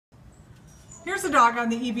Here's a dog on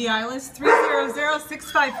the EBI list,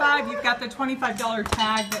 300655. You've got the $25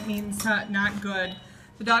 tag. That means not good.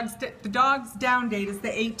 The dog's down date is the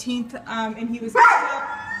 18th, and he was picked up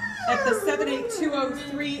at the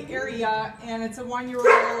 78203 area, and it's a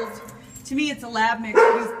 1-year-old. To me, it's a lab mix.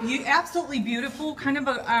 He's absolutely beautiful, kind of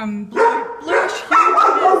a bluish hue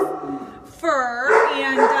to his fur,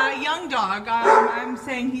 and young dog. I'm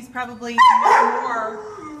saying he's probably no more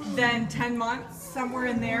than 10 months, somewhere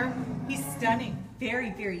in there. He's stunning, very,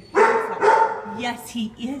 very handsome. Yes,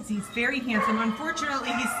 he is. He's very handsome. Unfortunately,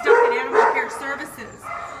 he's stuck at Animal Care Services.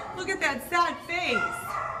 Look at that sad face.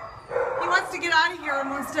 He wants to get out of here and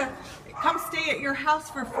wants to come stay at your house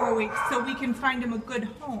for 4 weeks so we can find him a good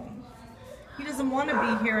home. He doesn't want to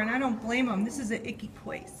be here, and I don't blame him. This is an icky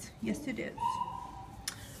place. Yes, it is.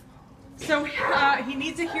 So he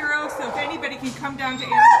needs a hero, so if anybody can come down to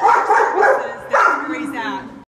Animal Care Services, that's where he's at.